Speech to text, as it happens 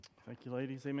Thank you,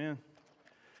 ladies. Amen.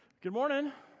 Good morning.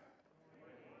 If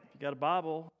you got a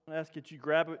Bible, I ask that you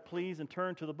grab it, please, and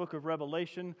turn to the book of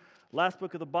Revelation, last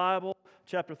book of the Bible.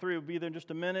 Chapter 3 will be there in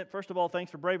just a minute. First of all,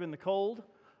 thanks for braving the cold.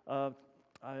 I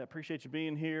appreciate you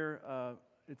being here.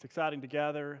 It's exciting to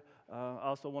gather. I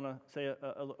also want to say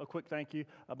a quick thank you.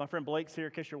 My friend Blake's here,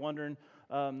 in case you're wondering.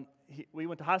 We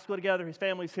went to high school together. His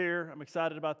family's here. I'm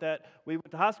excited about that. We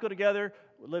went to high school together.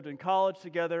 We lived in college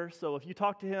together. So if you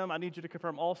talk to him, I need you to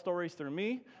confirm all stories through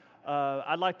me.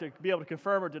 I'd like to be able to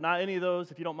confirm or deny any of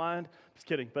those, if you don't mind. Just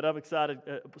kidding, but I'm excited.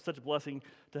 Such a blessing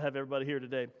to have everybody here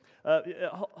today.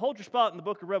 Hold your spot in the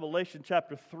book of Revelation,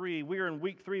 chapter 3. We are in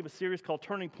week 3 of a series called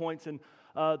Turning Points, and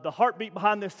the heartbeat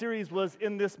behind this series was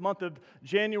in this month of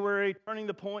January. Turning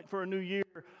the point for a new year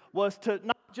was to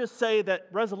not just say that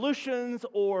resolutions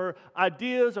or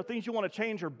ideas or things you want to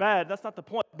change are bad. That's not the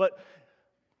point, but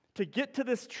to get to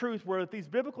this truth where these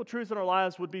biblical truths in our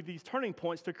lives would be these turning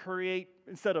points to create,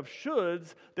 instead of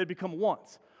shoulds, they become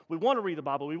wants. We want to read the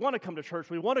Bible. We want to come to church.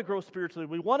 We want to grow spiritually.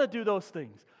 We want to do those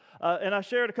things. And I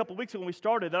shared a couple weeks ago when we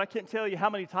started that I can't tell you how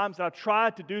many times that I've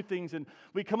tried to do things and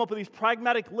we come up with these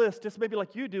pragmatic lists, just maybe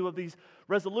like you do, of these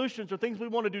resolutions or things we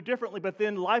want to do differently, but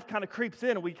then life kind of creeps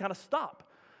in and we kind of stop.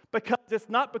 Because it's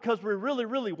not because we really,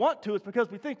 really want to, it's because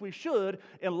we think we should,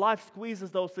 and life squeezes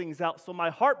those things out. So my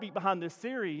heartbeat behind this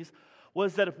series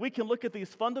was that if we can look at these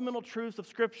fundamental truths of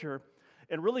Scripture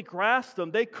and really grasp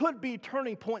them, they could be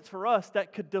turning points for us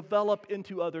that could develop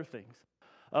into other things.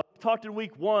 We talked in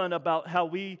week 1 about how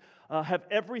we have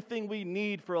everything we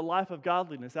need for a life of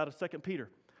godliness out of 2 Peter.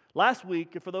 Last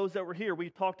week, for those that were here, we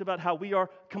talked about how we are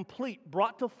complete,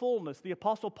 brought to fullness. The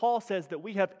Apostle Paul says that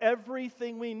we have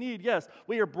everything we need. Yes,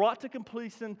 we are brought to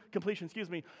completion,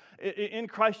 in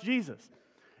Christ Jesus.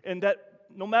 And that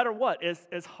no matter what,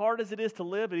 as hard as it is to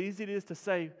live, as easy it is to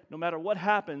say, no matter what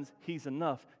happens, He's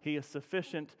enough. He is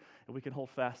sufficient, and we can hold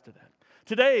fast to that.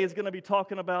 Today is going to be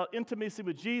talking about intimacy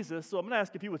with Jesus. So I'm going to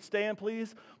ask if you would stand,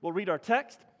 please. We'll read our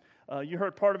text. You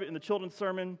heard part of it in the children's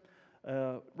sermon.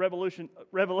 Revelation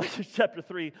chapter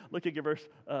 3, look at verse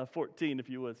 14, if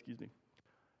you would,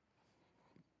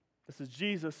 This is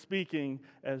Jesus speaking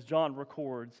as John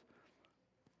records,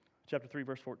 chapter 3,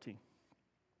 verse 14.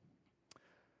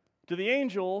 To the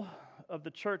angel of the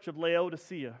church of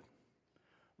Laodicea,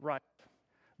 write,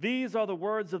 these are the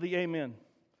words of the Amen,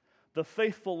 the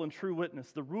faithful and true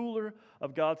witness, the ruler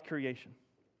of God's creation.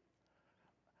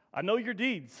 I know your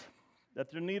deeds,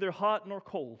 that they're neither hot nor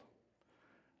cold.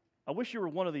 I wish you were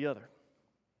one or the other.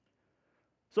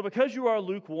 So because you are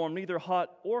lukewarm, neither hot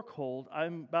or cold,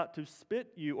 I'm about to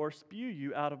spit you or spew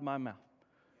you out of my mouth.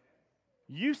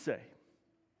 You say,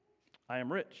 I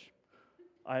am rich.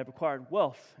 I have acquired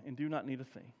wealth and do not need a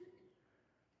thing.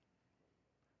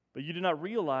 But you do not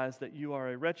realize that you are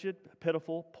a wretched,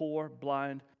 pitiful, poor,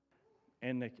 blind,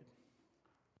 and naked.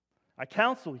 I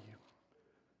counsel you,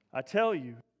 I tell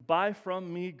you, buy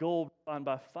from me gold refined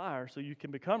by fire so you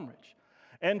can become rich,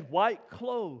 and white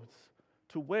clothes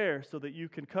to wear so that you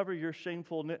can cover your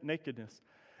shameful nakedness,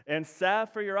 and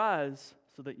salve for your eyes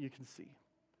so that you can see.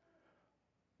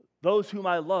 Those whom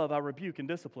I love I rebuke and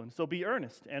discipline, so be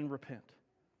earnest and repent.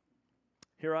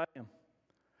 Here I am.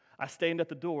 I stand at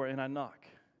the door and I knock.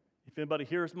 If anybody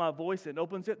hears my voice and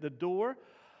opens it, the door,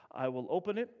 I will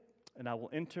open it and I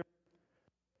will enter,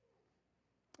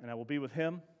 and I will be with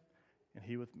him and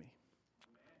he with me.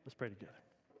 Let's pray together.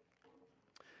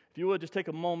 If you would, just take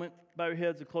a moment, bow your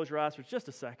heads and close your eyes for just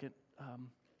a second.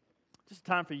 Just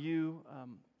time for you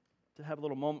to have a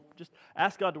little moment. Just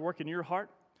ask God to work in your heart.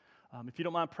 If you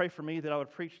don't mind, pray for me that I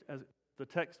would preach as the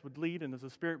text would lead and as the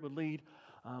Spirit would lead.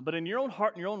 But in your own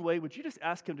heart and your own way, would you just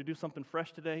ask Him to do something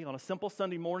fresh today on a simple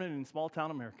Sunday morning in small town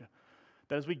America?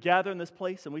 That as we gather in this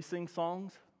place and we sing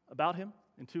songs about Him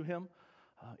and to Him,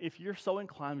 if you're so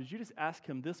inclined, would you just ask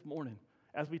Him this morning,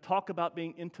 as we talk about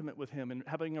being intimate with Him and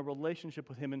having a relationship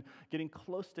with Him and getting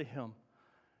close to Him,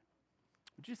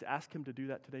 would you just ask Him to do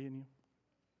that today in you?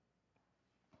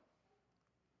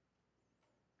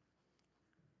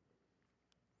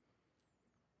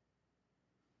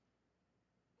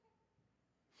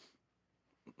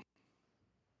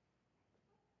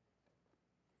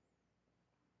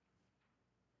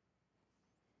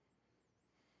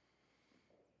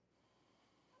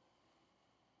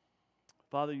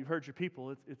 Father, you've heard your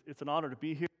people. It's an honor to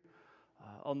be here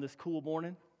on this cool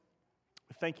morning.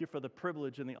 Thank you for the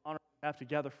privilege and the honor we have to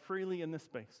gather freely in this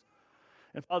space.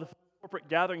 And Father, for the corporate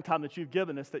gathering time that you've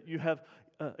given us, that you have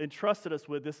entrusted us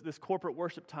with, this corporate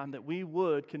worship time, that we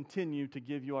would continue to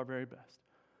give you our very best.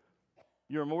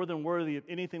 You're more than worthy of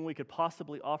anything we could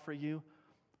possibly offer you.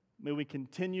 May we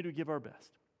continue to give our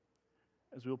best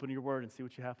as we open your word and see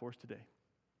what you have for us today.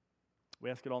 We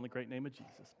ask it all in the great name of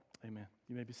Jesus. Amen.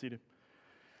 You may be seated.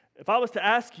 If I was to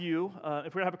ask you,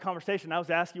 if we're going to have a conversation, I was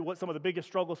to ask you what some of the biggest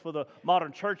struggles for the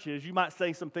modern church is, you might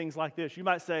say some things like this. You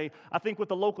might say, I think what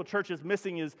the local church is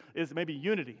missing is maybe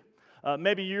unity.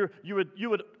 Maybe you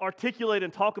would articulate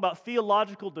and talk about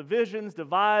theological divisions,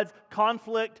 divides,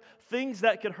 conflict, things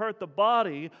that could hurt the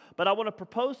body. But I want to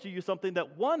propose to you something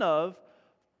that one of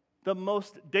the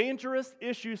most dangerous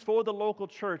issues for the local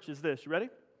church is this. You ready?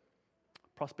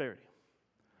 Prosperity.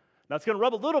 Now, it's going to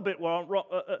rub a little bit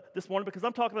this morning because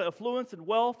I'm talking about affluence and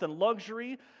wealth and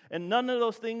luxury, and none of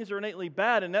those things are innately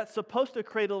bad, and that's supposed to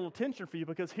create a little tension for you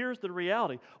because here's the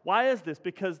reality. Why is this?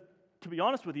 Because, to be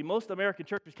honest with you, most American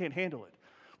churches can't handle it.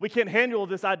 We can't handle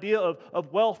this idea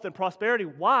of wealth and prosperity.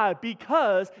 Why?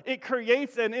 Because it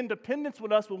creates an independence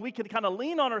with us when we can kind of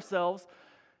lean on ourselves,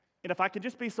 and if I can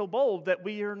just be so bold, that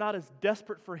we are not as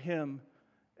desperate for Him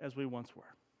as we once were.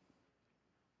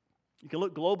 You can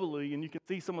look globally and you can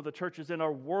see some of the churches in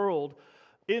our world,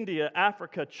 India,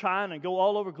 Africa, China, and go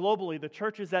all over globally, the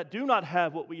churches that do not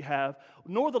have what we have,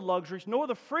 nor the luxuries, nor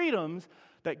the freedoms,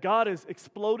 that God is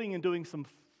exploding and doing some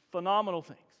phenomenal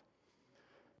things.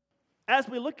 As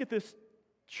we look at this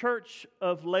church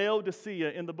of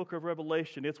Laodicea in the book of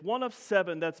Revelation, it's one of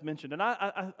 7 that's mentioned. And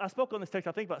I spoke on this text,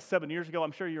 I think about 7 years ago.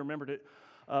 I'm sure you remembered it.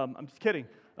 I'm just kidding.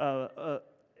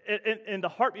 And the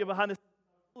heartbeat behind this,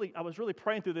 I was really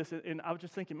praying through this, and I was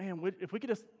just thinking, man, if we could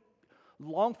just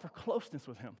long for closeness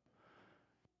with Him.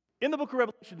 In the book of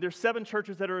Revelation, there's 7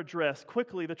 churches that are addressed.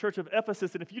 Quickly, the church of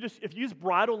Ephesus, and if you use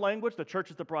bridal language, the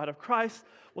church is the bride of Christ.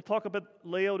 We'll talk about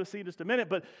Laodicea in just a minute,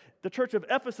 but the church of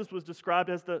Ephesus was described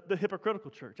as the hypocritical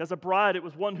church. As a bride, it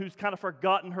was one who's kind of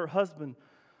forgotten her husband.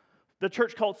 The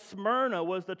church called Smyrna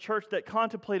was the church that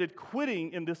contemplated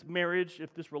quitting in this marriage,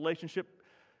 if this relationship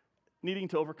needing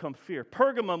to overcome fear.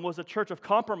 Pergamum was a church of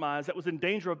compromise that was in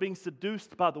danger of being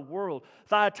seduced by the world.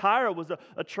 Thyatira was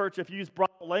a church, if you use broad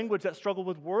language, that struggled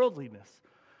with worldliness.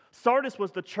 Sardis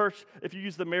was the church, if you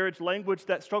use the marriage language,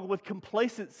 that struggled with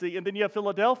complacency. And then you have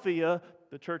Philadelphia,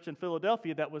 the church in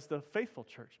Philadelphia, that was the faithful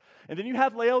church. And then you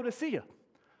have Laodicea,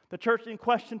 the church in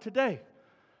question today.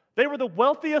 They were the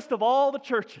wealthiest of all the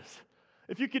churches.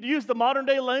 If you could use the modern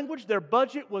day language, their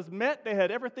budget was met. They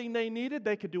had everything they needed.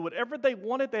 They could do whatever they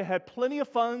wanted. They had plenty of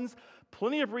funds,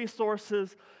 plenty of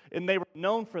resources, and they were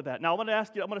known for that. Now, I'm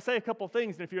going to say a couple of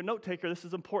things, and if you're a note taker, this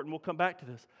is important. We'll come back to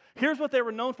this. Here's what they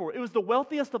were known for. It was the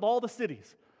wealthiest of all the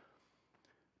cities.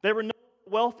 They were known for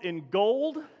wealth in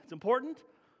gold, it's important,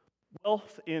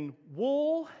 wealth in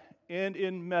wool, and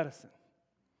in medicine.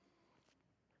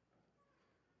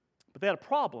 But they had a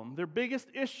problem. Their biggest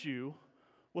issue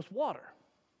was water.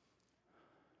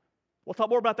 We'll talk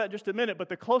more about that in just a minute, but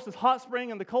the closest hot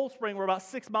spring and the cold spring were about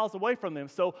 6 miles away from them.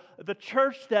 So the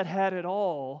church that had it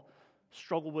all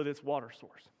struggled with its water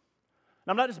source.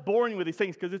 Now, I'm not just boring with these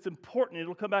things because it's important.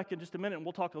 It'll come back in just a minute, and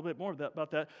we'll talk a little bit more about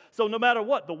that. So no matter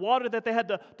what, the water that they had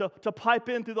to pipe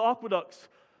in through the aqueducts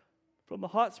from the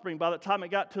hot spring, by the time it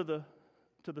got to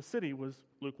the city, was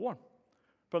lukewarm.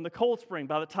 From the cold spring,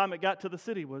 by the time it got to the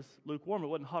city, was lukewarm. It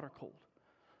wasn't hot or cold.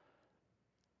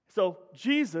 So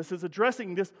Jesus is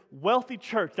addressing this wealthy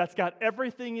church that's got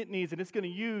everything it needs, and he's going to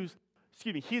use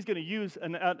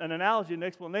an analogy, an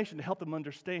explanation to help them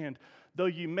understand. Though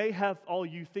you may have all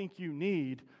you think you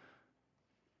need,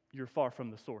 you're far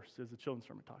from the source, as the children's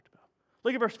sermon talked about.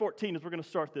 Look at verse 14 as we're going to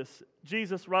start this.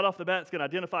 Jesus, right off the bat, is going to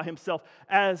identify himself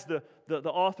as the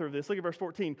author of this. Look at verse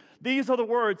 14. These are the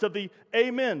words of the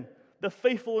Amen, the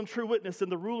faithful and true witness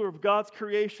and the ruler of God's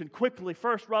creation. Quickly,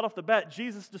 first, right off the bat,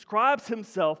 Jesus describes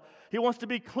himself. He wants to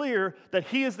be clear that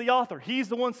he is the author. He's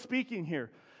the one speaking here.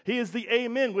 He is the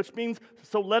Amen, which means,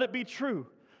 so let it be true.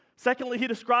 Secondly, he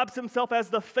describes himself as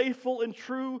the faithful and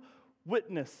true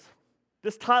witness.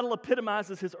 This title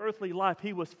epitomizes his earthly life.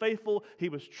 He was faithful, he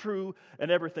was true, and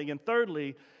everything. And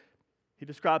thirdly, he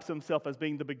describes himself as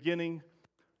being the beginning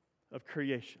of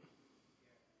creation.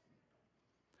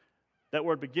 That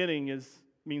word beginning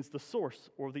means the source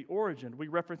or the origin. We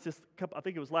referenced this, I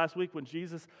think it was last week when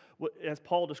Jesus, as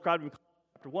Paul described him in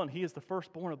chapter 1, he is the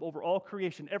firstborn of over all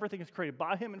creation. Everything is created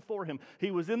by him and for him.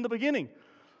 He was in the beginning.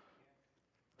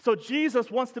 So Jesus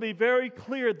wants to be very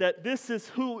clear that this is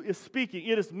who is speaking.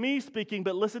 It is me speaking,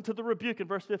 but listen to the rebuke in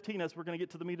verse 15 as we're going to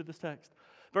get to the meat of this text.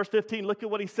 Verse 15, look at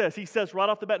what he says. He says right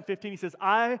off the bat in 15, he says,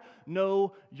 I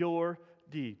know your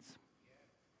deeds.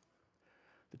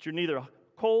 That you're neither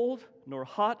cold nor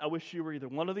hot. I wish you were either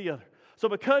one or the other. So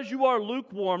because you are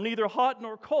lukewarm, neither hot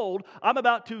nor cold, I'm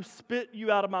about to spit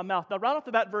you out of my mouth. Now, right off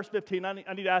the bat, verse 15, I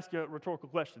need to ask you a rhetorical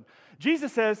question.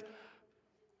 Jesus says,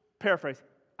 paraphrase,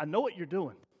 I know what you're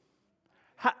doing.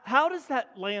 How does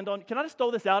that land on? Can I just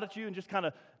throw this out at you and just kind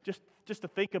of just to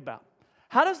think about?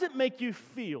 How does it make you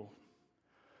feel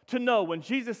to know when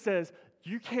Jesus says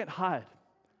you can't hide?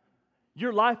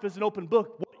 Your life is an open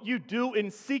book. What you do in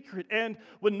secret and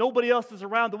when nobody else is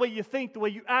around, the way you think, the way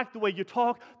you act, the way you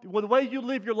talk, the way you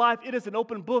live your life, it is an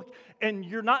open book, and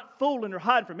you're not fooling or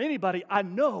hiding from anybody. I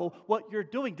know what you're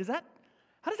doing.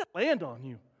 How does that land on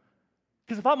you?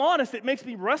 Because if I'm honest, it makes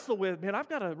me wrestle with, man, I've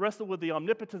got to wrestle with the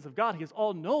omnipotence of God. He is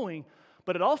all-knowing,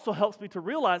 but it also helps me to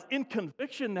realize in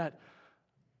conviction that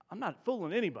I'm not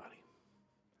fooling anybody.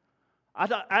 I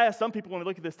ask some people when they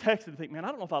look at this text and think, man, I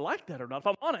don't know if I like that or not. If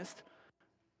I'm honest,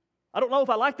 I don't know if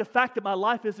I like the fact that my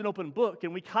life is an open book,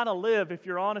 and we kind of live, if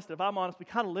you're honest, if I'm honest, we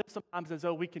kind of live sometimes as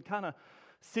though we can kind of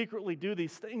secretly do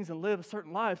these things and live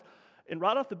certain lives. And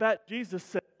right off the bat, Jesus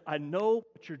said, I know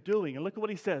what you're doing. And look at what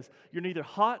he says. You're neither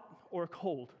hot or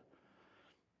cold.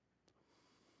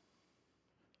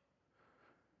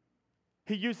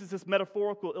 He uses this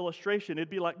metaphorical illustration. It'd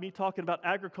be like me talking about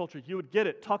agriculture. You would get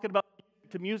it. Talking about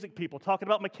to music people, talking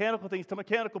about mechanical things to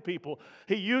mechanical people.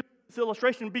 He used this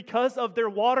illustration because of their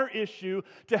water issue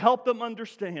to help them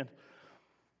understand.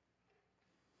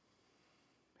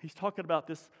 He's talking about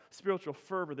this spiritual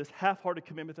fervor, this half-hearted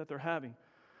commitment that they're having.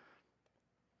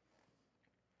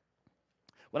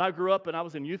 When I grew up and I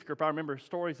was in youth group, I remember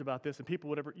stories about this, and people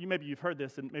would ever, maybe you've heard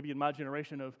this, and maybe in my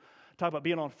generation of talk about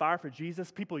being on fire for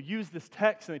Jesus, people use this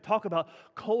text and they talk about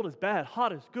cold is bad,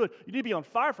 hot is good. You need to be on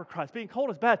fire for Christ. Being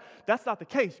cold is bad. That's not the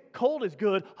case. Cold is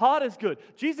good, hot is good.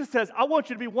 Jesus says, I want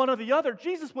you to be one or the other.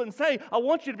 Jesus wouldn't say, I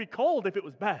want you to be cold if it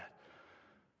was bad.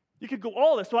 You could go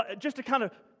all this. So just to kind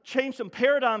of change some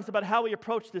paradigms about how we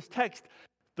approach this text,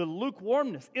 the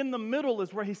lukewarmness in the middle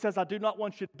is where he says, I do not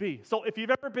want you to be. So if you've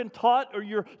ever been taught or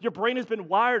your brain has been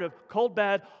wired of cold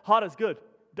bad, hot is good,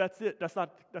 that's it. That's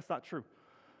not true.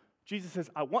 Jesus says,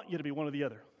 I want you to be one or the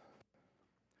other.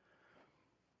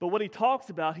 But what he talks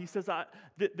about, he says,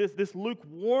 this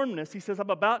lukewarmness, he says, I'm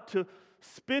about to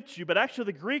spit you. But actually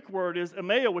the Greek word is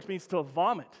emeo, which means to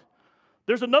vomit.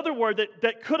 There's another word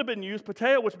that could have been used,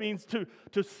 pateo, which means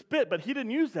to spit, but he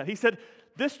didn't use that. He said,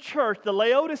 this church, the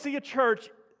Laodicea church,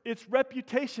 its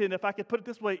reputation, if I could put it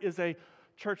this way, is a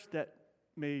church that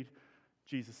made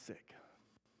Jesus sick.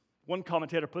 One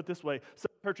commentator put it this way, some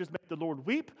churches make the Lord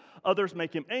weep, others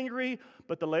make him angry,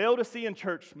 but the Laodicean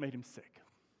church made him sick.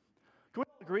 Can we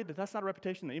all agree that that's not a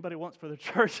reputation that anybody wants for their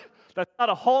church? That's not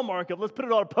a hallmark of let's put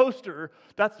it on a poster.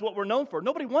 That's what we're known for.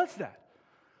 Nobody wants that.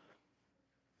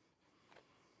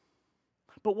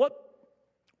 But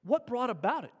what brought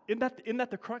about it? Isn't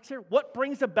that the crux here? What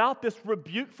brings about this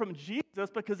rebuke from Jesus?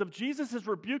 Because if Jesus is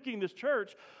rebuking this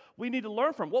church, we need to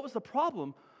learn from. What was the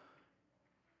problem?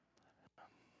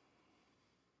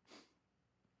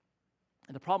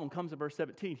 And the problem comes in verse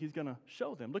 17. He's going to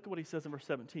show them. Look at what he says in verse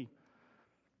 17.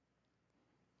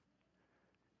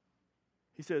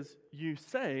 He says, you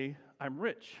say, I'm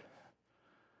rich.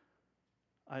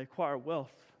 I acquire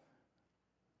wealth.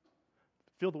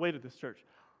 Feel the weight of this church.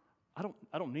 I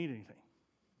don't need anything.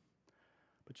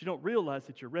 But you don't realize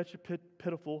that you're wretched,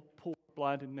 pitiful, poor,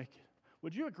 blind, and naked.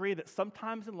 Would you agree that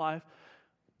sometimes in life,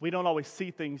 we don't always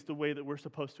see things the way that we're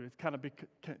supposed to? It's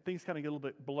things kind of get a little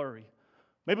bit blurry.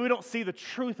 Maybe we don't see the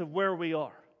truth of where we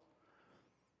are.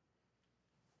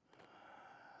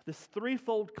 This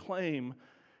threefold claim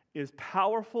is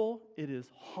powerful. It is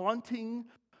haunting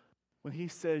when he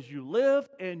says, you live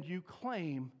and you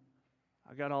claim,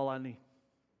 I got all I need.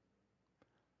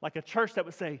 Like a church that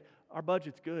would say, our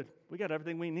budget's good. We got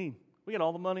everything we need. We got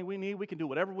all the money we need. We can do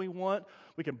whatever we want.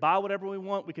 We can buy whatever we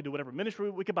want. We can do whatever ministry.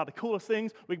 We can buy the coolest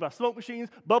things. We can buy smoke machines,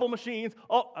 bubble machines.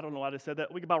 Oh, I don't know why I just said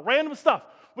that. We can buy random stuff.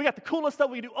 We got the coolest stuff.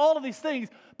 We can do all of these things.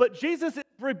 But Jesus is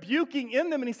rebuking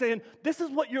in them, and he's saying, this is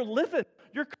what you're living.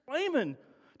 You're claiming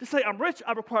to say, I'm rich,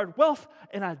 I've acquired wealth,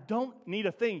 and I don't need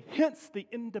a thing. Hence the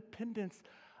independence.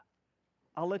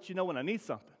 I'll let you know when I need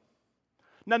something.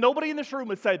 Now, nobody in this room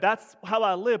would say, that's how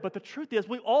I live, but the truth is,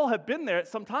 we all have been there at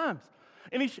some times.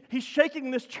 And he's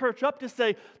shaking this church up to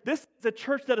say, this is a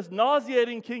church that is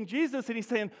nauseating King Jesus, and he's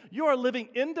saying, you are living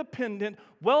independent,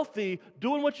 wealthy,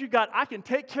 doing what you got. I can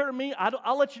take care of me.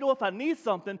 I'll let you know if I need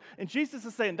something. And Jesus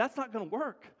is saying, that's not going to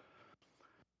work.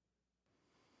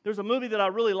 There's a movie that I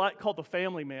really like called The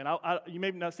Family Man. You may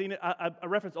have not seen it. I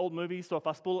reference old movies, so if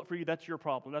I spoil it for you, that's your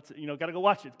problem. That's got to go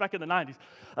watch it. It's back in the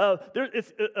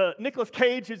 90s. Nicolas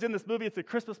Cage is in this movie. It's a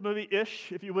Christmas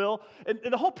movie-ish, if you will. And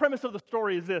the whole premise of the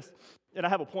story is this, and I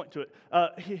have a point to it.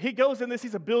 He goes in this.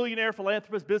 He's a billionaire,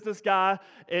 philanthropist, business guy,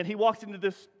 and he walks into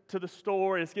the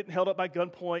store, and it's getting held up by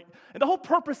gunpoint. And the whole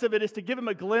purpose of it is to give him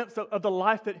a glimpse of the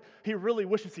life that he really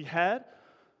wishes he had.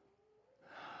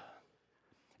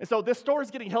 And so this store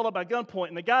is getting held up by gunpoint,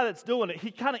 and the guy that's doing it,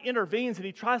 he kind of intervenes and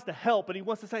he tries to help, and he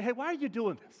wants to say, hey, why are you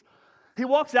doing this? He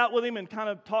walks out with him and kind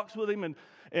of talks with him,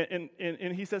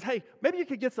 and he says, hey, maybe you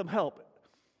could get some help.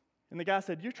 And the guy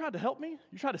said, you tried to help me?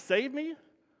 You tried to save me?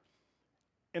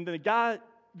 And then the guy,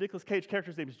 Nicolas Cage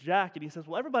character's name is Jack, and he says,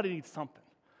 well, everybody needs something.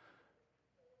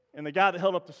 And the guy that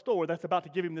held up the store that's about to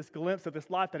give him this glimpse of this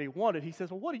life that he wanted, he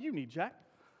says, well, what do you need, Jack?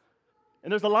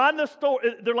 And there's a line in the store,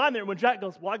 they're lying there when Jack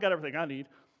goes, well, I got everything I need.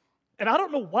 And I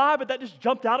don't know why, but that just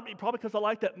jumped out at me, probably because I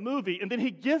like that movie. And then he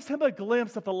gives him a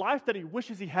glimpse of the life that he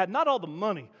wishes he had, not all the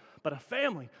money, but a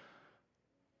family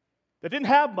that didn't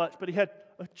have much, but he had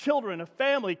children, a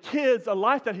family, kids, a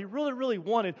life that he really, really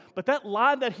wanted. But that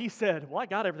line that he said, well, I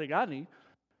got everything I need. And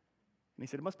he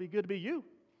said, it must be good to be you.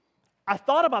 I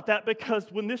thought about that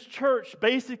because when this church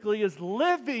basically is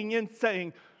living in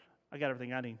saying, I got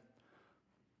everything I need.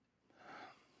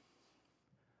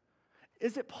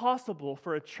 Is it possible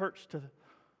for a church to,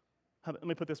 let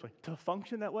me put it this way, to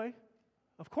function that way?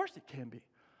 Of course it can be.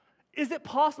 Is it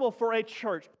possible for a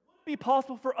church, would it be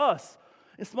possible for us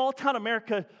in small town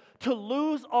America to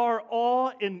lose our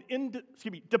awe and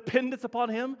dependence upon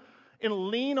Him and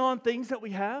lean on things that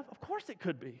we have? Of course it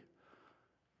could be.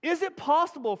 Is it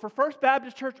possible for First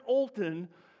Baptist Church Olton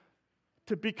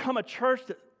to become a church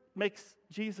that makes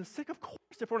Jesus sick? Of course,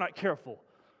 if we're not careful.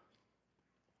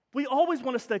 We always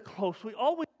want to stay close. We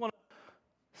always want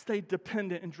to stay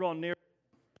dependent and draw near.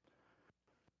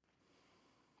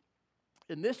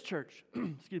 In this church,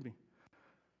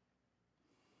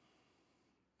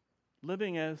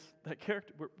 living as that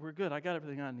character, we're good. I got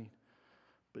everything I need.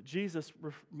 But Jesus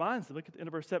reminds them, look at the end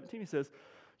of verse 17, he says,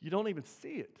 you don't even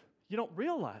see it. You don't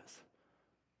realize.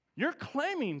 You're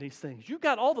claiming these things. You've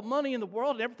got all the money in the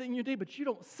world and everything you need, but you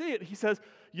don't see it. He says,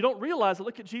 you don't realize it.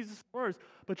 Look at Jesus' words.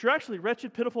 But you're actually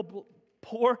wretched, pitiful,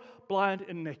 poor, blind,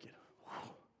 and naked.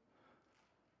 Whew.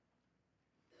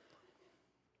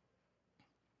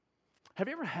 Have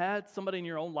you ever had somebody in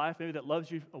your own life maybe that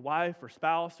loves you, a wife or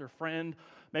spouse or friend,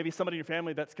 maybe somebody in your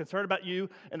family that's concerned about you,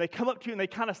 and they come up to you and they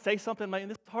kind of say something, man,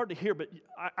 this is hard to hear, but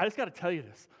I just got to tell you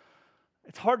this.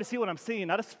 It's hard to see what I'm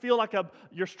seeing. I just feel like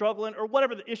you're struggling or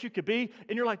whatever the issue could be,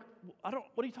 and you're like, what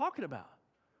are you talking about?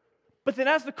 But then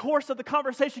as the course of the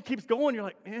conversation keeps going, you're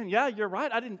like, man, yeah, you're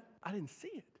right. I didn't see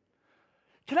it.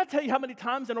 Can I tell you how many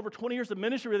times in over 20 years of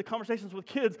ministry, the conversations with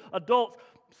kids, adults,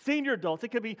 senior adults, it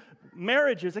could be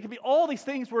marriages, it could be all these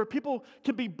things where people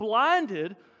can be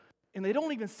blinded and they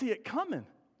don't even see it coming.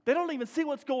 They don't even see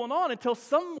what's going on until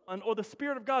someone or the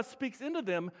Spirit of God speaks into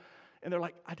them, and they're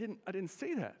like, I didn't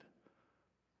see that.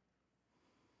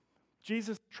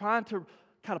 Jesus trying to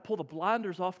kind of pull the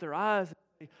blinders off their eyes and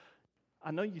say,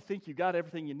 I know you think you got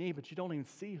everything you need, but you don't even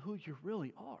see who you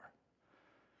really are.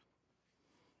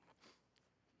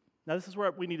 Now, this is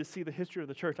where we need to see the history of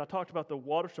the church. I talked about the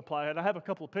water supply, and I have a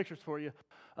couple of pictures for you.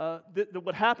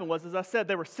 What happened was, as I said,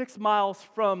 they were 6 miles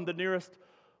from the nearest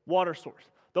water source.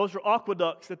 Those are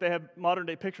aqueducts that they have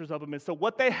modern-day pictures of them in. So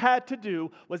what they had to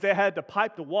do was they had to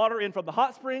pipe the water in from the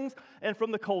hot springs and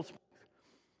from the cold springs.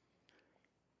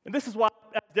 And this is why,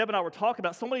 as Deb and I were talking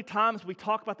about, so many times we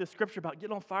talk about this scripture about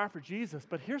getting on fire for Jesus,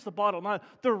 but here's the bottom line.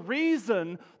 The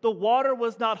reason the water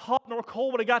was not hot nor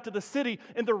cold when it got to the city,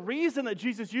 and the reason that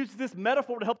Jesus uses this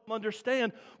metaphor to help them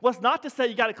understand was not to say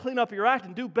you got to clean up your act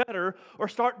and do better, or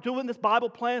start doing this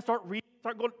Bible plan, start reading,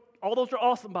 start going, all those are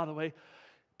awesome, by the way.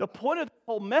 The point of the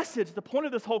whole message, the point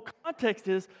of this whole context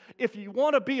is, if you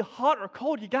want to be hot or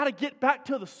cold, you got to get back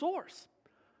to the source,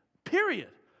 period.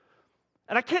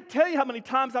 And I can't tell you how many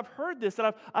times I've heard this,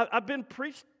 and I've been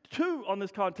preached to on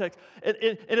this context. And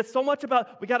it's so much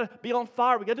about we got to be on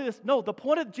fire, we got to do this. No, the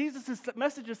point of Jesus'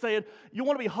 message is saying, you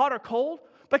want to be hot or cold?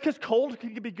 Because cold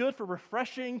can be good for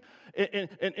refreshing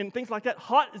and things like that.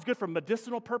 Hot is good for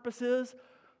medicinal purposes.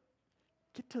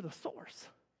 Get to the source.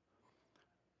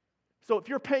 So if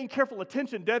you're paying careful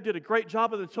attention, Deb did a great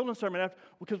job of the children's sermon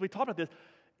because we talked about this.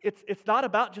 It's not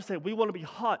about just saying we want to be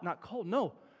hot, not cold.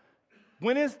 No.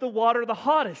 When is the water the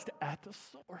hottest? At the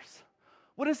source.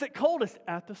 When is it coldest?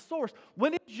 At the source.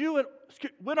 When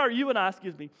are you and I,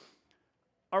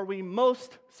 are we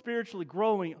most spiritually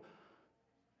growing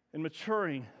and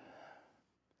maturing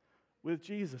with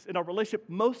Jesus? In our relationship,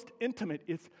 most intimate,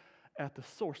 it's at the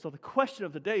source. So the question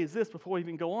of the day is this, before we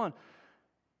even go on.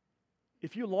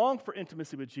 If you long for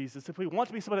intimacy with Jesus, if we want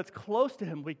to be somebody that's close to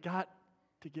Him, we got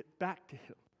to get back to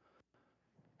Him.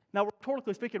 Now,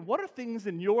 rhetorically speaking, what are things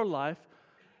in your life,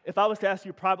 if I was to ask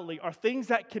you privately, are things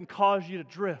that can cause you to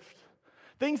drift?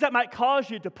 Things that might cause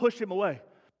you to push Him away?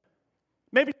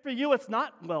 Maybe for you it's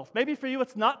not wealth. Maybe for you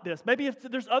it's not this. Maybe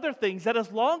there's other things that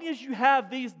as long as you have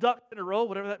these ducks in a row,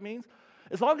 whatever that means,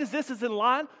 As long as this is in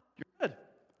line, you're good.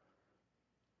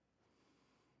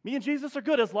 Me and Jesus are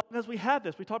good as long as we have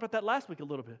this. We talked about that last week a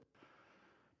little bit.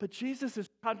 But Jesus is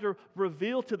trying to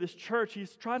reveal to this church,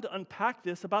 he's trying to unpack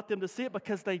this about them to see it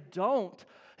because they don't.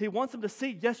 He wants them to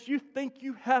see, yes, you think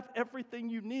you have everything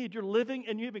you need. You're living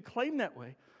and you even claim that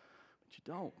way, but you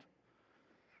don't.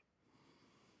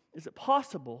 Is it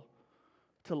possible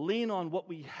to lean on what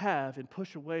we have and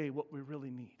push away what we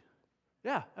really need?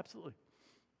 Yeah, absolutely.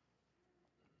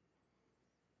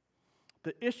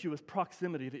 The issue is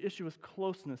proximity. The issue is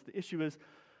closeness. The issue is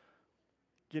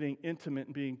getting intimate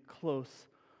and being close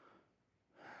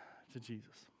to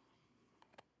Jesus.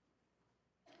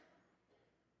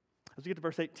 As we get to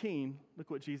verse 18, look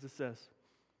what Jesus says.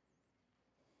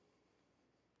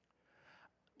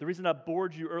 The reason I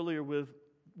bored you earlier with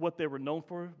what they were known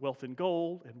for, wealth and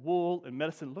gold and wool and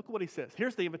medicine, look at what he says.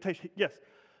 Here's the invitation. Yes,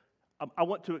 I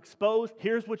want to expose.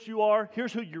 Here's what you are.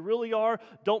 Here's who you really are.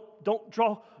 Don't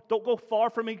go far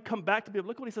from me. Come back to me.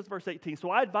 Look what he says in verse 18. So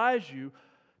I advise you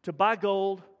to buy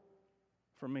gold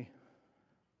from me.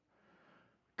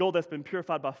 Gold that's been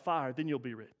purified by fire, then you'll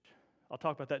be rich. I'll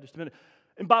talk about that in just a minute.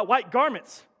 And buy white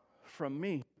garments from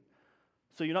me,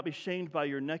 so you'll not be shamed by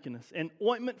your nakedness. And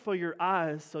ointment for your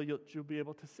eyes, so you'll be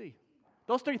able to see.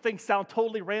 Those three things sound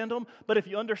totally random, but if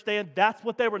you understand that's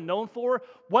what they were known for,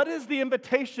 what is the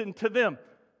invitation to them?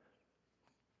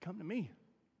 Come to me.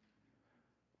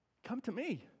 Come to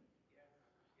me.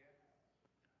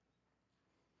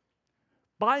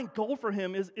 Buying gold for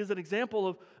him is an example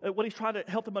of what he's trying to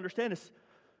help them understand is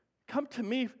come to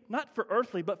me, not for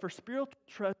earthly, but for spiritual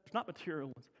treasures, not material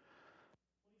ones.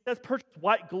 He says purchase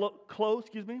white clothes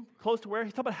to wear.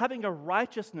 He's talking about having a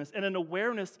righteousness and an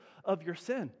awareness of your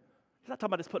sin. He's not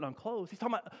talking about just putting on clothes. He's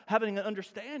talking about having an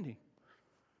understanding.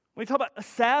 When he's talking about a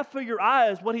salve for your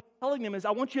eyes, what he's telling them is,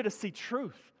 I want you to see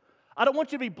truth. I don't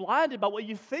want you to be blinded by what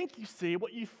you think you see,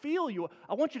 what you feel you.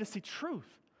 I want you to see truth.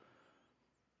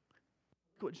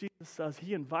 Look what Jesus says.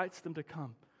 He invites them to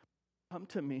come. Come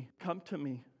to me. Come to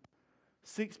me.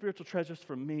 Seek spiritual treasures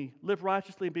from me. Live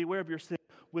righteously and beware of your sin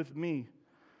with me.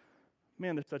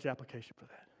 Man, there's such application for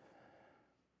that.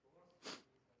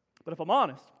 But if I'm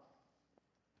honest,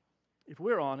 if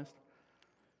we're honest,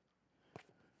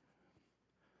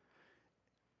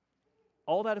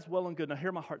 all that is well and good. Now,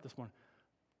 hear my heart this morning.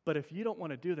 But if you don't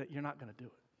want to do that, you're not going to do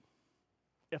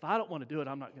it. If I don't want to do it,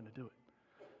 I'm not going to do it.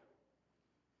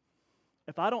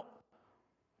 If I don't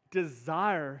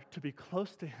desire to be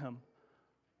close to him,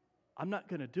 I'm not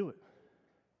going to do it.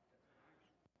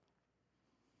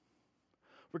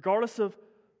 Regardless of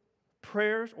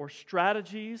prayers or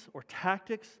strategies or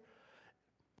tactics,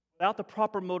 without the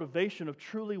proper motivation of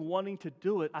truly wanting to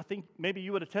do it, I think maybe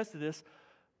you would attest to this,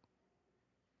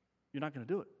 you're not going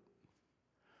to do it.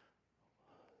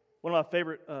 One of my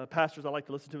favorite pastors I like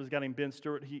to listen to is a guy named Ben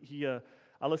Stewart.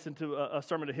 I listened to a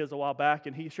sermon of his a while back,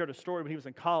 and he shared a story when he was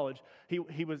in college. He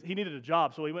needed a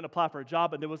job, so he went to apply for a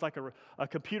job, and there was like a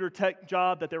computer tech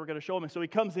job that they were going to show him. And so he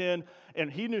comes in,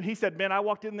 and he said, man, I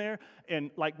walked in there,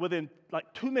 and like within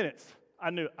like 2 minutes,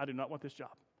 I knew I did not want this job.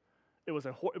 It was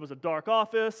a dark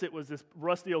office. It was this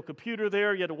rusty old computer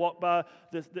there. You had to walk by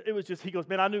this. It was just, he goes,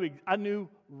 man, I knew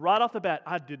right off the bat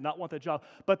I did not want that job.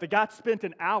 But the guy spent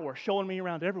an hour showing me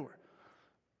around everywhere.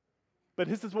 But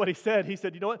this is what he said. He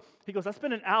said, you know what? He goes, I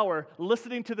spent an hour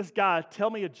listening to this guy tell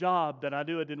me a job that I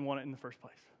knew I didn't want it in the first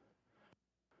place.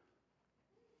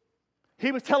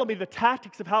 He was telling me the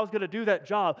tactics of how I was going to do that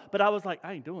job, but I was like,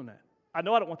 I ain't doing that. I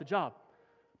know I don't want the job.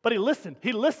 But he listened,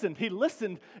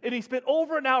 and he spent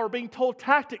over an hour being told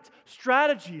tactics,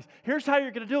 strategies. Here's how you're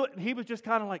going to do it. And he was just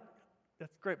kind of like,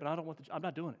 that's great, but I don't want the job. I'm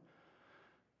not doing it.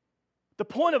 The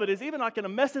point of it is, even like in a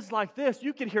message like this,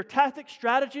 you can hear tactics,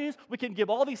 strategies, we can give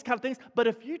all these kind of things, but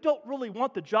if you don't really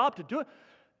want the job to do it,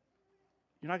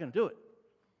 you're not going to do it.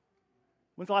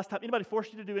 When's the last time anybody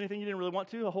forced you to do anything you didn't really want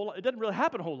to? A whole lot. It doesn't really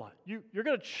happen a whole lot. You're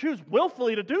going to choose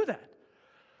willfully to do that.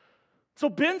 So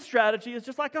Ben's strategy is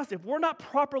just like us. If we're not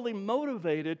properly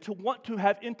motivated to want to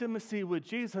have intimacy with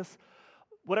Jesus,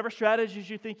 whatever strategies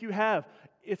you think you have,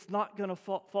 it's not going to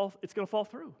fall. It's going to fall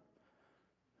through.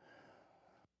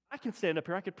 I can stand up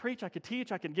here. I could preach. I could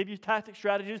teach. I can give you tactics,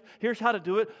 strategies. Here's how to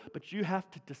do it. But you have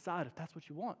to decide if that's what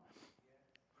you want.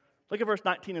 Look at verse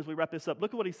 19 as we wrap this up.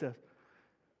 Look at what he says.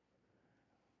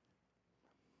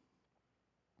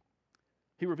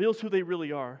 He reveals who they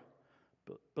really are.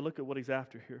 But look at what he's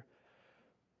after here.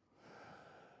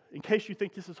 In case you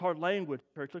think this is hard language,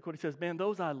 church, look what he says. Man,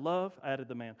 those I love, I added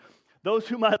the man. Those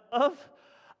whom I love,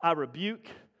 I rebuke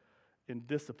and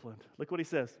discipline. Look what he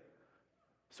says.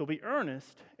 So be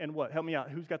earnest and what? Help me out.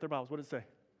 Who's got their Bibles? What does it say?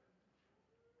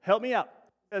 Help me out.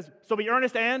 It says, so be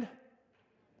earnest and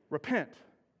repent.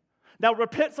 Now,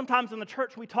 repent, sometimes in the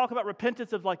church, we talk about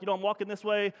repentance of like, I'm walking this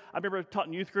way. I remember taught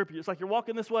in youth group, it's like you're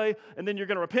walking this way, and then you're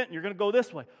going to repent, and you're going to go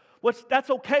this way.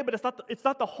 That's okay, but it's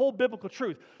not the whole biblical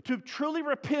truth. To truly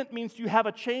repent means you have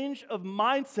a change of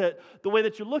mindset the way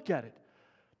that you look at it.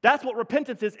 That's what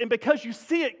repentance is, and because you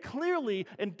see it clearly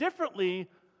and differently,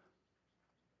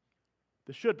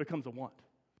 the should becomes a want.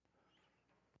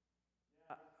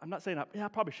 I'm not saying, I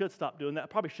probably should stop doing that. I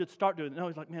probably should start doing it. No,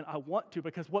 he's like, man, I want to,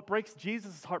 because what breaks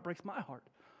Jesus' heart breaks my heart.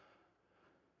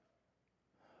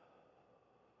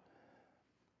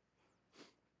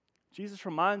 Jesus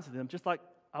reminds them, just like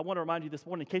I want to remind you this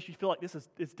morning, in case you feel like this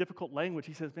is difficult language,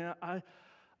 he says, man,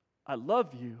 I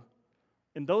love you,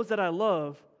 and those that I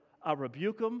love, I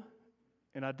rebuke them,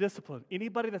 and I discipline.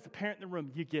 Anybody that's a parent in the room,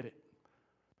 you get it.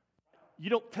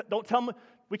 You don't tell me,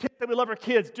 we can't say we love our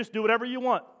kids, just do whatever you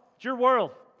want. It's your world.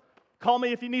 Call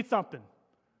me if you need something,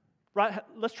 right?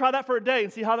 Let's try that for a day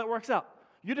and see how that works out.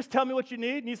 You just tell me what you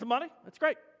need. Need some money? That's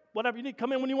great. Whatever you need.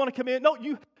 Come in when you want to come in. No,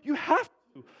 you have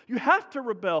to. You have to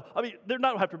rebel. I mean, they're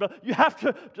not have to rebel. You have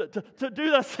to do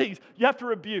those things. You have to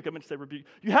rebuke. I meant to say rebuke.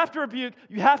 You have to rebuke.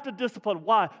 You have to discipline.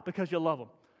 Why? Because you love them.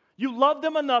 You love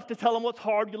them enough to tell them what's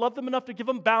hard. You love them enough to give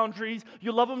them boundaries.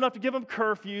 You love them enough to give them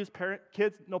curfews.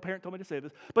 Kids, no parent told me to say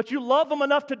this. But you love them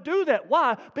enough to do that.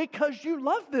 Why? Because you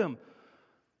love them.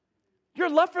 Your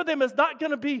love for them is not going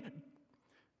to be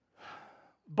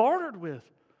bartered with.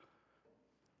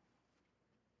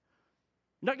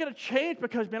 You're not going to change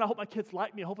because, man, I hope my kids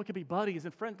like me. I hope we can be buddies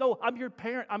and friends. No, I'm your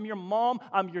parent. I'm your mom.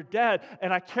 I'm your dad.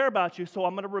 And I care about you, so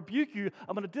I'm going to rebuke you.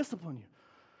 I'm going to discipline you.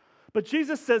 But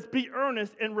Jesus says, be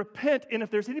earnest and repent. And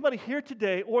if there's anybody here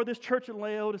today or this church in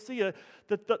Laodicea,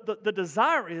 the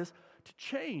desire is to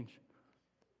change.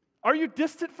 Are you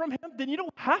distant from him? Then you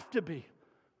don't have to be.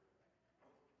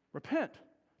 Repent.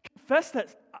 Confess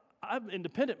that I'm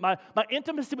independent. My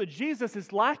intimacy with Jesus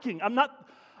is lacking. I don't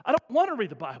want to read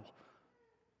the Bible.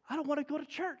 I don't want to go to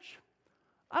church.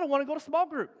 I don't want to go to small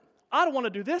group. I don't want to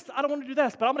do this. I don't want to do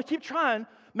this. But I'm going to keep trying.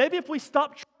 Maybe if we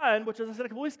stop trying, which as I said a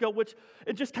couple weeks ago,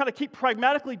 and just kind of keep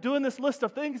pragmatically doing this list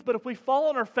of things, but if we fall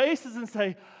on our faces and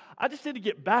say, I just need to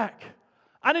get back.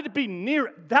 I need to be near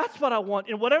it. That's what I want.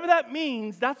 And whatever that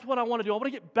means, that's what I want to do. I want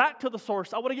to get back to the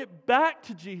source. I want to get back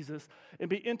to Jesus and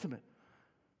be intimate.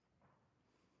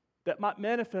 That might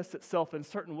manifest itself in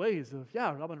certain ways of,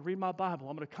 I'm going to read my Bible.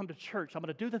 I'm going to come to church. I'm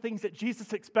going to do the things that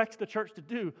Jesus expects the church to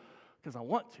do because I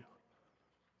want to,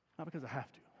 not because I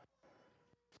have to.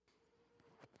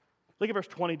 Look at verse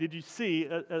 20. Did you see,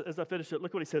 as I finish it,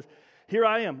 look what he says. Here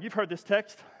I am. You've heard this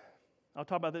text. I'll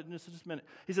talk about that in just a minute.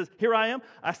 He says, here I am.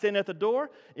 I stand at the door.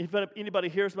 If anybody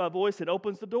hears my voice and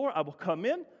opens the door, I will come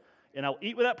in, and I'll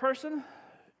eat with that person,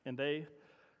 and they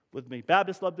with me.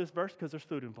 Baptists love this verse because there's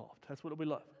food involved. That's what we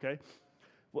love, okay?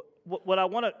 What I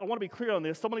want to be clear on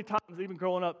this. So many times, even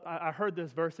growing up, I heard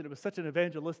this verse, and it was such an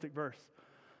evangelistic verse.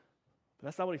 But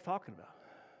that's not what he's talking about.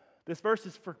 This verse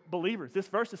is for believers. This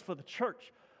verse is for the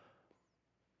church.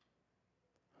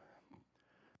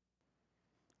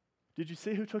 Did you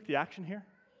see who took the action here?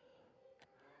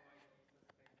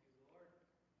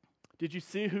 Did you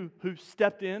see who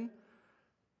stepped in?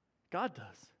 God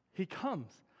does. He comes.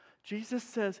 Jesus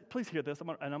says, please hear this,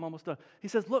 and I'm almost done. He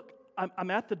says, look, I'm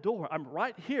at the door. I'm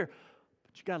right here,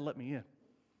 but you got to let me in.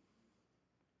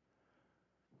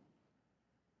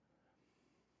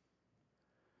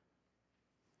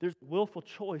 There's a willful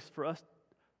choice for us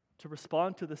to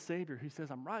respond to the Savior who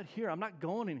says, I'm right here. I'm not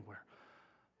going anywhere.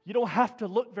 You don't have to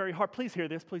look very hard. Please hear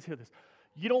this. Please hear this.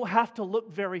 You don't have to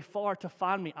look very far to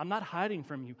find me. I'm not hiding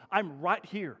from you. I'm right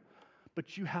here.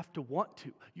 But you have to want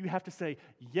to. You have to say,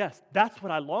 yes, that's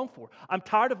what I long for. I'm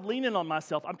tired of leaning on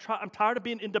myself. I'm tired of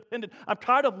being independent. I'm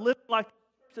tired of living like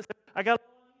I'm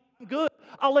good.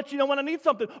 I'll let you know when I need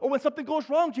something. Or when something goes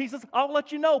wrong, Jesus, I'll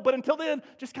let you know. But until then,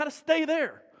 just kind of stay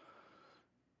there.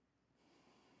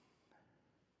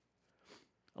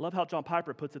 I love how John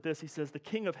Piper puts it this. He says, the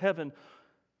King of Heaven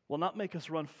will not make us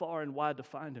run far and wide to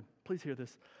find him. Please hear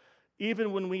this.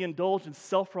 Even when we indulge in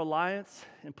self-reliance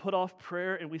and put off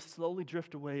prayer and we slowly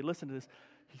drift away, listen to this,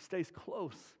 he stays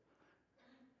close.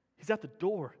 He's at the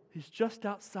door. He's just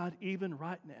outside even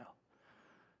right now.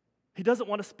 He doesn't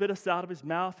want to spit us out of his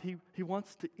mouth. He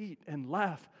wants to eat and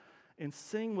laugh and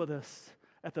sing with us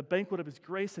at the banquet of his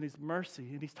grace and his mercy.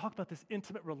 And he's talked about this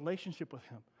intimate relationship with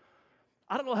him.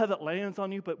 I don't know how that lands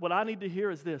on you, but what I need to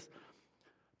hear is this.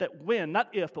 That when, not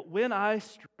if, but when I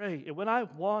stray and when I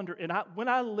wander and when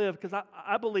I live, because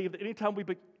I believe that anytime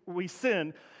we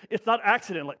sin, it's not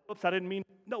accident, like, oops, I didn't mean.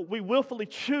 No, we willfully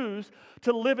choose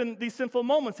to live in these sinful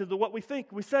moments into what we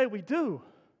think, we say, we do.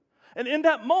 And in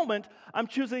that moment, I'm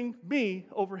choosing me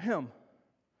over him.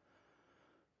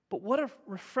 But what a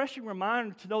refreshing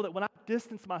reminder to know that when I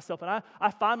distance myself and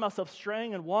I find myself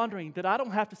straying and wandering, that I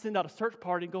don't have to send out a search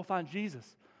party and go find Jesus.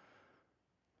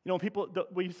 You know, when people,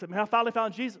 we say, man, I finally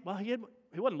found Jesus. Well, he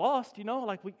wasn't lost, you know,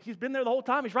 like he's been there the whole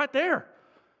time. He's right there,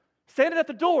 standing at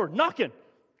the door, knocking.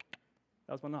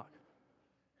 That was my knock.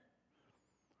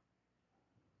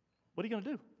 What are you going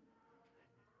to do?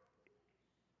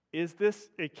 Is this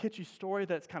a kitschy story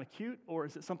that's kind of cute, or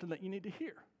is it something that you need to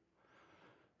hear?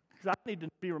 Because I need to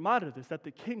be reminded of this, that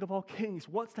the King of all kings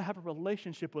wants to have a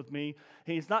relationship with me,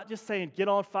 and he's not just saying, get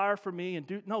on fire for me and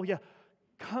do, no, yeah,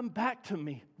 come back to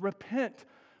me, repent,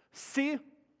 see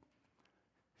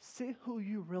who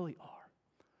you really are,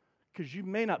 because you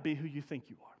may not be who you think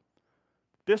you are.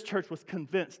 This church was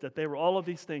convinced that they were all of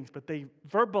these things, but they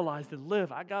verbalized and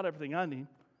lived, I got everything I need.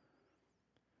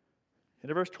 And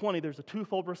in verse 20, there's a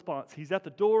twofold response. He's at the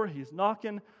door, he's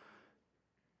knocking,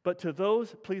 but to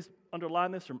those, please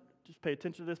underline this or just pay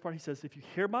attention to this part. He says, if you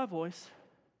hear my voice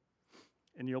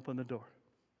and you open the door.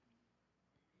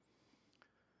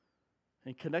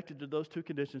 And connected to those two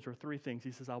conditions are three things.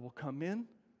 He says, I will come in.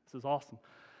 This is awesome.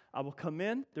 I will come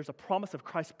in. There's a promise of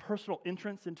Christ's personal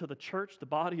entrance into the church, the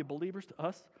body of believers, to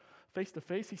us, face to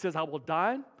face. He says, I will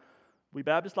dine. We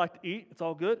Baptists like to eat. It's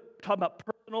all good. We're talking about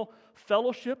personal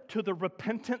fellowship to the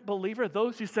repentant believer.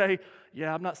 Those who say,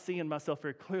 yeah, I'm not seeing myself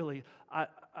very clearly. I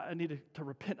need to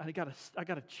repent. I got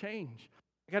to change.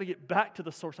 I got to get back to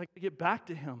the source. I got to get back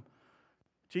to him.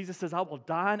 Jesus says, I will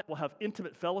dine. We'll have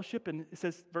intimate fellowship. And it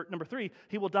says, verse number 3,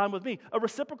 he will dine with me. A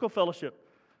reciprocal fellowship.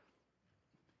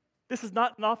 This is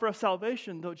not an offer of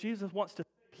salvation, though Jesus wants to.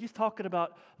 He's talking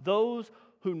about those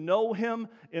who know him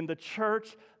in the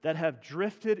church that have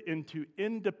drifted into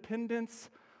independence,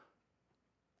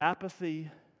 apathy,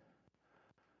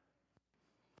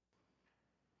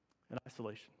 and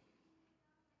isolation.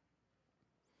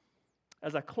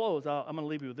 As I close, I'm going to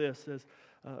leave you with this. There's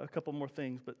a couple more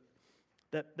things, but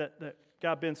that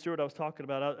guy, Ben Stewart, I was talking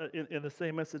about, in the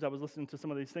same message I was listening to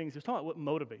some of these things, he was talking about what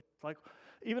motivates. Like,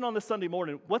 even on this Sunday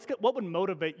morning, what would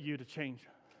motivate you to change?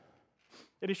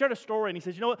 And he shared a story, and he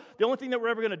says, you know what, the only thing that we're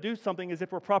ever going to do something is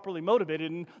if we're properly motivated.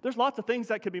 And there's lots of things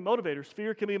that can be motivators.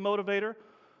 Fear can be a motivator.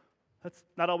 That's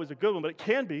not always a good one, but it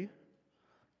can be.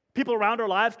 People around our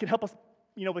lives can help us,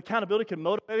 with accountability can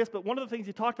motivate us. But one of the things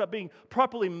he talked about being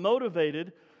properly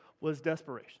motivated was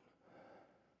desperation.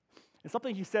 And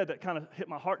something he said that kind of hit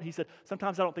my heart, he said,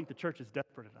 sometimes I don't think the church is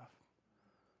desperate enough.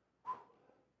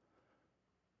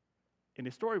 And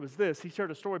his story was this. He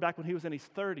shared a story back when he was in his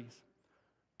 30s.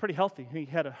 Pretty healthy. He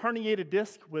had a herniated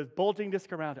disc with bulging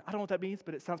disc around it. I don't know what that means,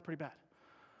 but it sounds pretty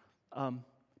bad.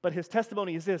 But his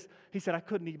testimony is this. He said, I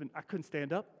couldn't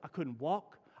stand up. I couldn't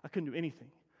walk. I couldn't do anything.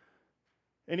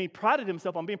 And he prided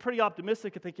himself on being pretty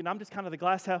optimistic and thinking, I'm just kind of the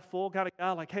glass half full kind of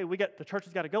guy. Like, hey, the church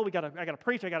has got to go. I got to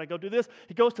preach. I got to go do this.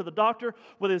 He goes to the doctor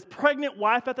with his pregnant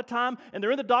wife at the time, and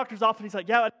they're in the doctor's office. He's like,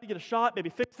 yeah, I need to get a shot, maybe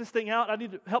fix this thing out. I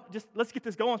need to help. Just let's get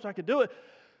this going so I can do it.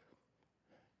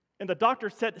 And the doctor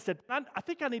said, I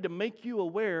think I need to make you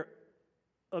aware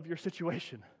of your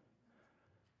situation.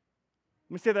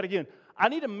 Let me say that again. I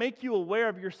need to make you aware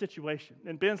of your situation.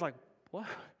 And Ben's like, what?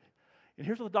 And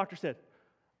here's what the doctor said.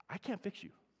 I can't fix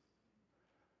you.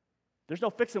 There's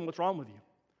no fixing what's wrong with you.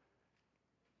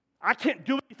 I can't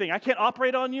do anything. I can't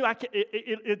operate on you.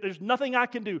 There's nothing I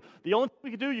can do. The only thing we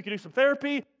can do, you can do some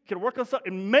therapy, you can work on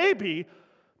something, and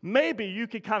maybe you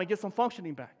could kind of get some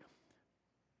functioning back.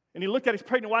 And he looked at his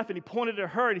pregnant wife and he pointed at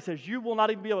her and he says, you will not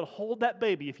even be able to hold that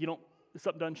baby if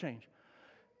something doesn't change.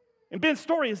 And Ben's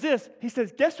story is this. He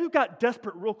says, guess who got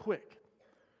desperate real quick?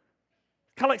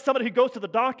 Kind of like somebody who goes to the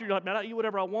doctor, you're like, man, I eat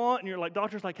whatever I want. And you're like,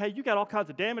 doctor's like, hey, you got all kinds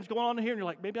of damage going on in here. And you're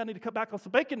like, maybe I need to cut back on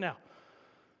some bacon now.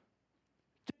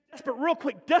 Desperate real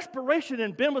quick, desperation.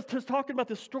 And Ben was just talking about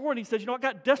this story, and he says, I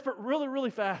got desperate really, really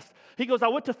fast. He goes, I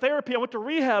went to therapy, I went to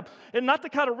rehab, and not the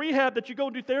kind of rehab that you go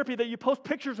and do therapy that you post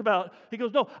pictures about. He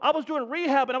goes, no, I was doing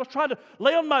rehab, and I was trying to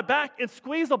lay on my back and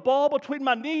squeeze a ball between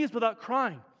my knees without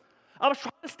crying. I was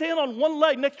trying to stand on one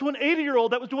leg next to an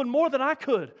 80-year-old that was doing more than I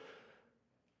could.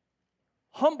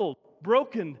 Humbled,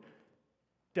 broken,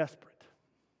 desperate.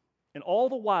 And all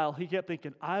the while, he kept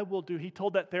thinking, he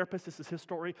told that therapist, this is his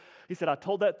story, he said, I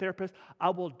told that therapist,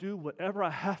 I will do whatever I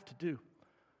have to do.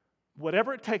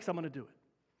 Whatever it takes, I'm going to do it.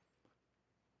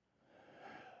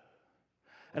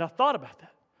 And I thought about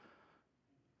that.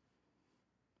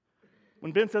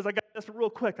 When Ben says, I got desperate real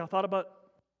quick, I thought about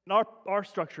our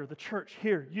structure, the church,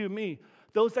 here, you, me,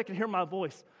 those that can hear my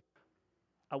voice.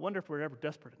 I wonder if we're ever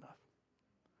desperate enough.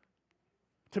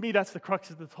 To me, that's the crux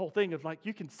of this whole thing of like,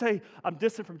 you can say, I'm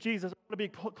distant from Jesus, I want to be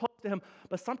close to him,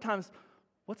 but sometimes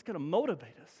what's going to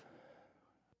motivate us?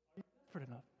 Are you desperate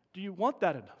enough? Do you want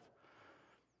that enough?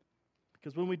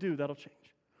 Because when we do, that'll change.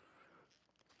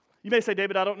 You may say,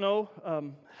 David, I don't know.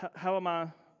 How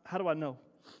do I know?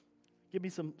 Give me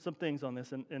some things on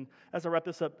this. And as I wrap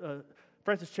this up,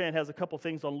 Francis Chan has a couple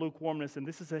things on lukewarmness, and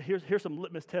here's some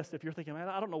litmus tests if you're thinking, man,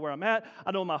 I don't know where I'm at.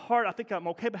 I know in my heart I think I'm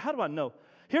okay, but how do I know?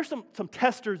 Here's some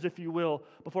testers, if you will,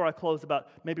 before I close about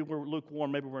maybe we're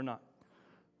lukewarm, maybe we're not.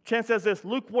 Chan says this: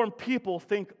 lukewarm people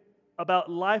think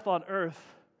about life on earth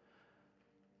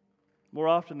more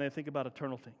often than they think about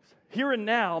eternal things. Here and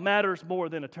now matters more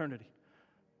than eternity.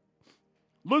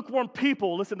 Lukewarm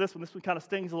people, listen to this one kind of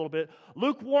stings a little bit.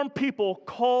 Lukewarm people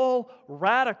call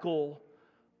radical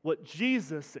what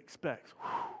Jesus expects. Whew.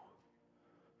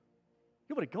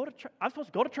 You want to go to church? I'm supposed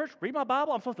to go to church, read my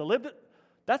Bible? I'm supposed to live it?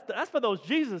 That's for those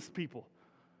Jesus people.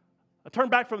 I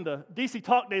turned back from the DC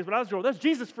Talk days when I was growing up. That's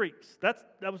Jesus freaks. That's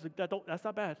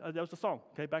not bad. That was a song,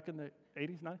 okay, back in the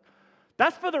 80s, 90s.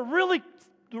 That's for the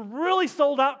really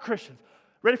sold out Christians.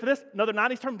 Ready for this? Another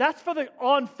 90s term. That's for the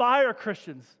on fire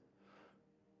Christians.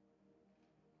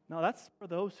 No, that's for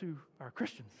those who are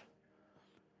Christians.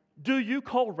 Do you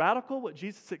call radical what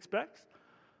Jesus expects?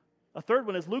 A third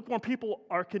one is lukewarm people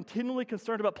are continually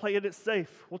concerned about playing it safe.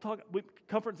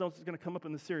 Comfort zones is going to come up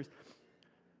in this series.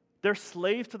 They're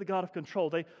slaves to the God of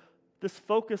control. This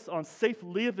focus on safe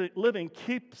living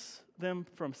keeps them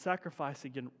from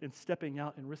sacrificing and stepping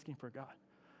out and risking for God.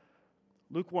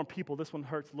 Lukewarm people, this one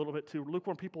hurts a little bit too.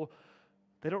 Lukewarm people,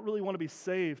 they don't really want to be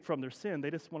saved from their sin. They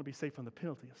just want to be saved from the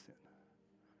penalty of sin.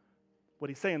 What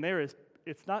he's saying there is,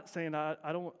 it's not saying I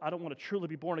don't want to truly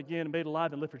be born again and made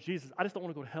alive and live for Jesus. I just don't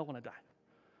want to go to hell when I die.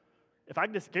 If I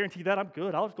can just guarantee that, I'm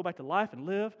good. I'll just go back to life and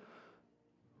live.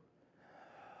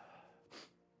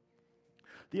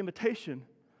 The invitation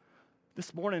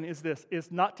this morning is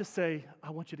not to say,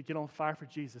 I want you to get on fire for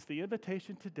Jesus. The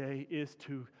invitation today is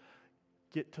to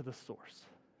get to the source.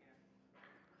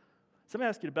 So let me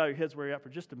ask you to bow your heads where you're at for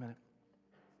just a minute.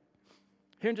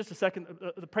 Here in just a second,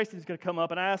 the praise team is going to come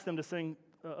up, and I asked them to sing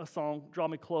a song, Draw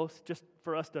Me Close, just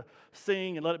for us to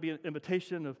sing and let it be an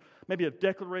invitation of maybe a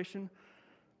declaration.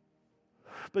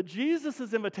 But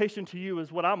Jesus' invitation to you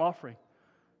is what I'm offering.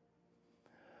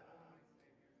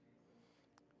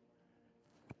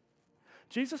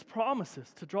 Jesus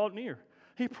promises to draw near.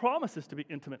 He promises to be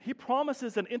intimate. He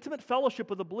promises an intimate fellowship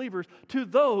with the believers to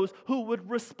those who would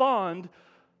respond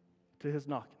to his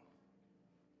knocking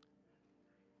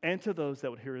and to those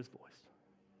that would hear his voice.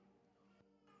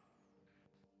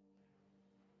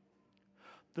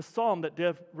 The psalm that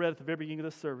Dev read at the very beginning of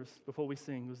this service before we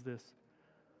sing was this: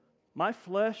 my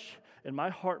flesh and my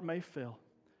heart may fail,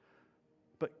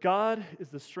 but God is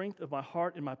the strength of my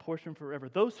heart and my portion forever.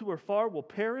 Those who are far will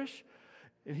perish,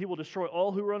 and he will destroy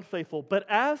all who are unfaithful. But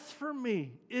as for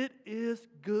me, it is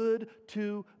good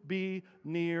to be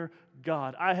near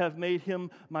God. I have made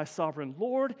him my sovereign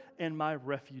Lord and my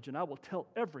refuge, and I will tell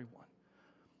everyone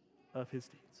of his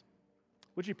deeds.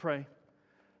 Would you pray?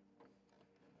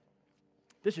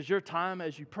 This is your time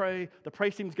as you pray. The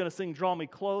praise team is going to sing Draw Me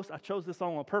Close. I chose this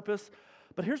song on purpose.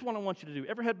 But here's what I want you to do.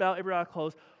 Every head bowed, every eye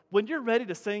closed. When you're ready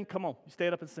to sing, come on, you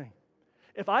stand up and sing.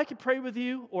 If I can pray with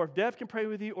you, or if Dev can pray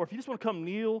with you, or if you just want to come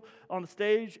kneel on the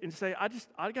stage and say,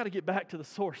 I got to get back to the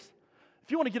source. If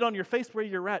you want to get on your face where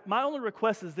you're at, my only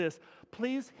request is this: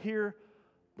 please hear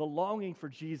the longing for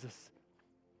Jesus.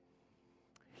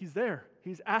 He's there.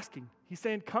 He's asking. He's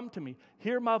saying, come to me.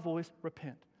 Hear my voice.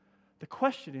 Repent. The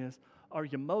question is, are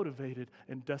you motivated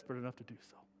and desperate enough to do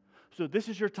so? So this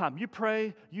is your time. You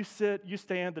pray, you sit, you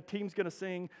stand. The team's going to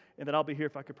sing, and then I'll be here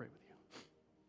if I could pray with you.